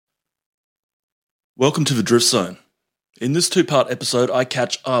Welcome to the Drift Zone. In this two-part episode, I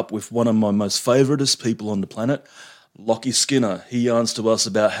catch up with one of my most favouriteest people on the planet, Lockie Skinner. He yarns to us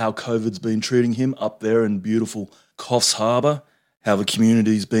about how COVID's been treating him up there in beautiful Coffs Harbour, how the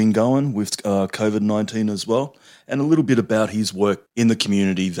community's been going with COVID-19 as well, and a little bit about his work in the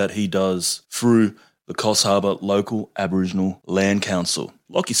community that he does through the Coffs Harbour Local Aboriginal Land Council.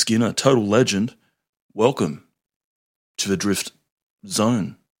 Lockie Skinner, total legend, welcome to the Drift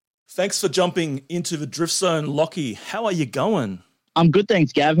Zone. Thanks for jumping into the Drift Zone, Lockie. How are you going? I'm good,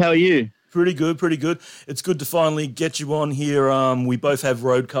 thanks, Gav. How are you? Pretty good. It's good to finally get you on here. We both have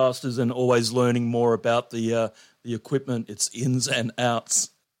roadcasters and always learning more about the equipment, its ins and outs.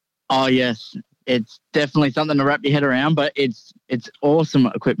 Oh, yes. It's definitely something to wrap your head around, but it's awesome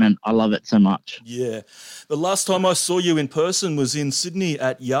equipment. I love it so much. Yeah. The last time I saw you in person was in Sydney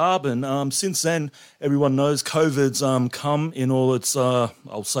at Yarb, and since then, everyone knows COVID's come in all its,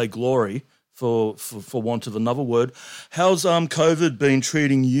 I'll say, glory, for want of another word. How's COVID been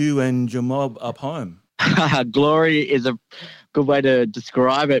treating you and your mob up home? Glory is a good way to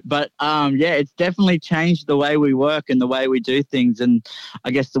describe it. But, it's definitely changed the way we work and the way we do things, and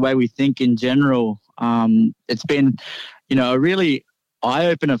I guess the way we think in general. It's been, a really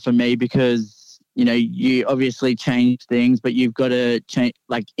eye-opener for me because, you obviously change things, but you've got to change,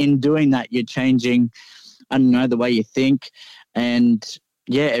 like in doing that, you're changing, the way you think. And,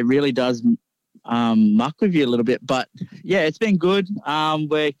 it really does muck with you a little bit. But, it's been good.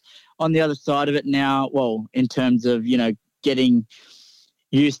 We're on the other side of it now, well, in terms of, getting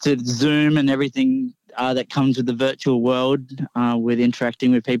used to Zoom and everything that comes with the virtual world with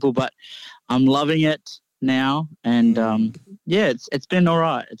interacting with people. But I'm loving it now. And, it's been all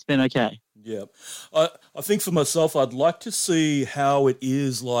right. It's been okay. Yeah. I think for myself, I'd like to see how it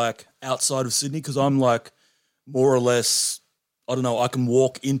is like outside of Sydney because I'm like more or less, I don't know, I can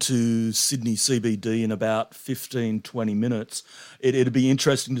walk into Sydney CBD in about 15, 20 minutes. It'd be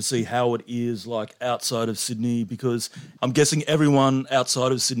interesting to see how it is like outside of Sydney because I'm guessing everyone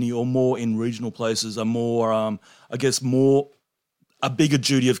outside of Sydney or more in regional places are more, a bigger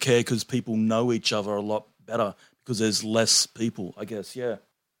duty of care because people know each other a lot better because there's less people, I guess, yeah.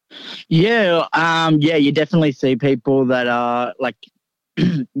 Yeah, you definitely see people that are like,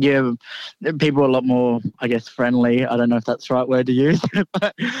 people are a lot more, I guess, friendly. I don't know if that's the right word to use.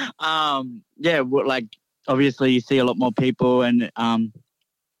 But, like, obviously you see a lot more people and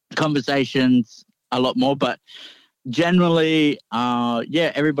conversations a lot more. But generally,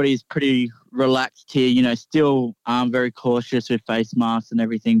 everybody's pretty relaxed here, still very cautious with face masks and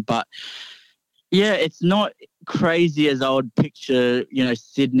everything. But, it's not crazy as I would picture,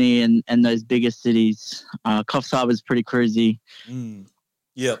 Sydney and those bigger cities. Coffs Harbour is pretty crazy.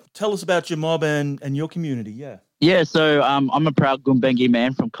 Yeah. Tell us about your mob and your community, yeah. Yeah, so I'm a proud Gumbengi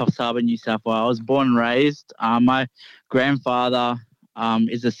man from Coffs Harbour, New South Wales, born and raised. My grandfather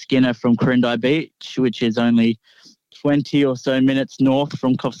is a Skinner from Corindi Beach, which is only 20 or so minutes north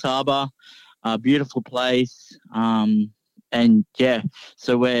from Coffs Harbour. Beautiful place.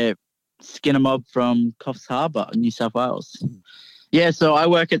 So we're Skinner mob from Coffs Harbour, New South Wales. Yeah, so I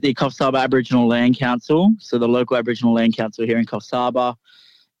work at the Coffs Harbour Aboriginal Land Council, so the local Aboriginal Land Council here in Coffs Harbour.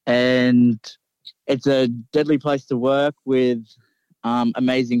 And it's a deadly place to work with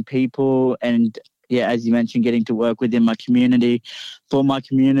amazing people. And, as you mentioned, getting to work within my community, for my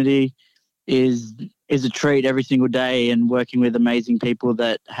community is a treat every single day, and working with amazing people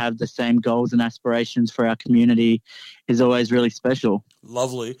that have the same goals and aspirations for our community is always really special.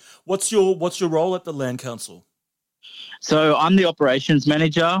 Lovely. What's your role at the Land Council? So I'm the operations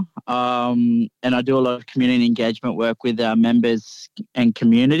manager, and I do a lot of community engagement work with our members and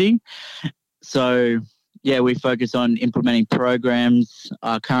community. So, we focus on implementing programs.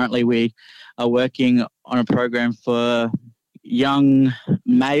 Currently, we are working on a program for young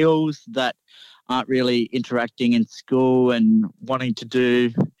males that aren't really interacting in school and wanting to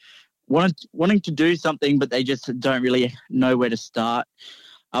do something, but they just don't really know where to start.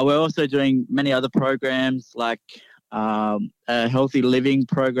 We're also doing many other programs like a healthy living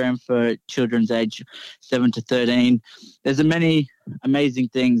program for children's age 7 to 13. There's many amazing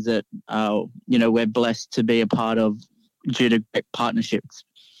things that, we're blessed to be a part of due to great partnerships.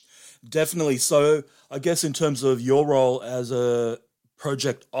 Definitely. So I guess in terms of your role as a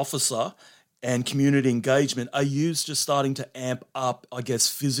project officer and community engagement, are you just starting to amp up, I guess,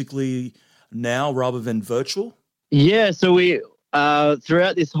 physically now rather than virtual? Yeah, so we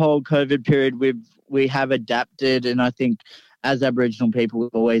throughout this whole COVID period, we have adapted, and I think as Aboriginal people, we've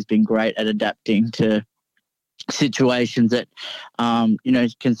always been great at adapting to situations that,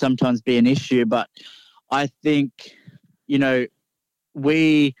 can sometimes be an issue. But I think,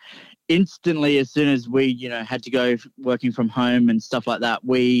 we instantly, as soon as we, had to go working from home and stuff like that,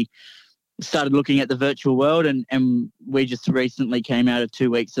 we started looking at the virtual world, and we just recently came out of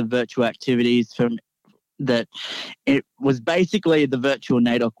 2 weeks of virtual activities from that. It was basically the virtual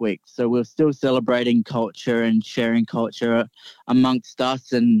NAIDOC week. So we're still celebrating culture and sharing culture amongst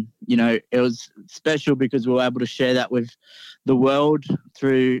us. And, it was special because we were able to share that with the world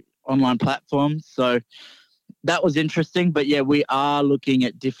through online platforms. So that was interesting. But yeah, we are looking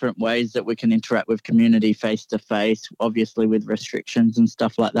at different ways that we can interact with community face to face, obviously with restrictions and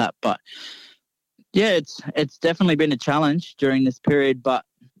stuff like that. But yeah, it's definitely been a challenge during this period, but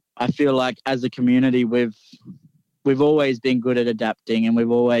I feel like as a community, we've always been good at adapting, and we've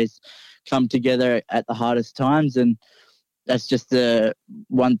always come together at the hardest times. And that's just the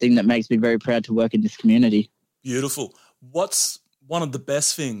one thing that makes me very proud to work in this community. Beautiful. What's one of the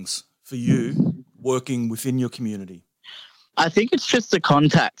best things for you working within your community? I think it's just the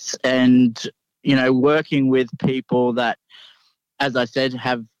contacts and, working with people that, as I said,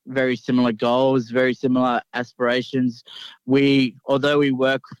 have very similar goals, very similar aspirations. Although we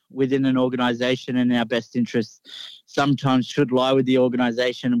work within an organisation and our best interests sometimes should lie with the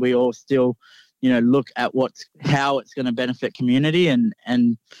organisation, we all still, look at how it's going to benefit community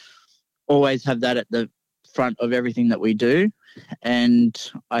and always have that at the front of everything that we do. And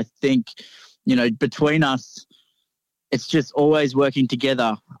I think, between us, it's just always working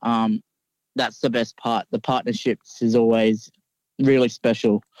together. That's the best part. The partnerships is always really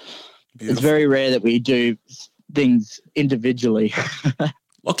special. Beautiful. It's very rare that we do things individually.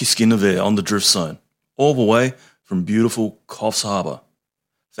 Lockie Skinner there on the Drift Zone, all the way from beautiful Coffs Harbour.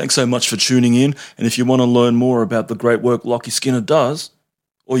 Thanks so much for tuning in, and if you want to learn more about the great work Lockie Skinner does,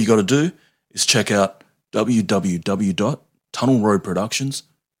 all you got to do is check out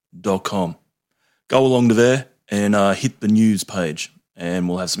www.tunnelroadproductions.com. Go along to there and hit the news page, and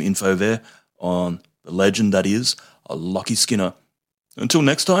we'll have some info there on the legend that is Lockie Skinner. Until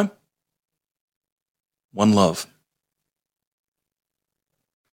next time, one love.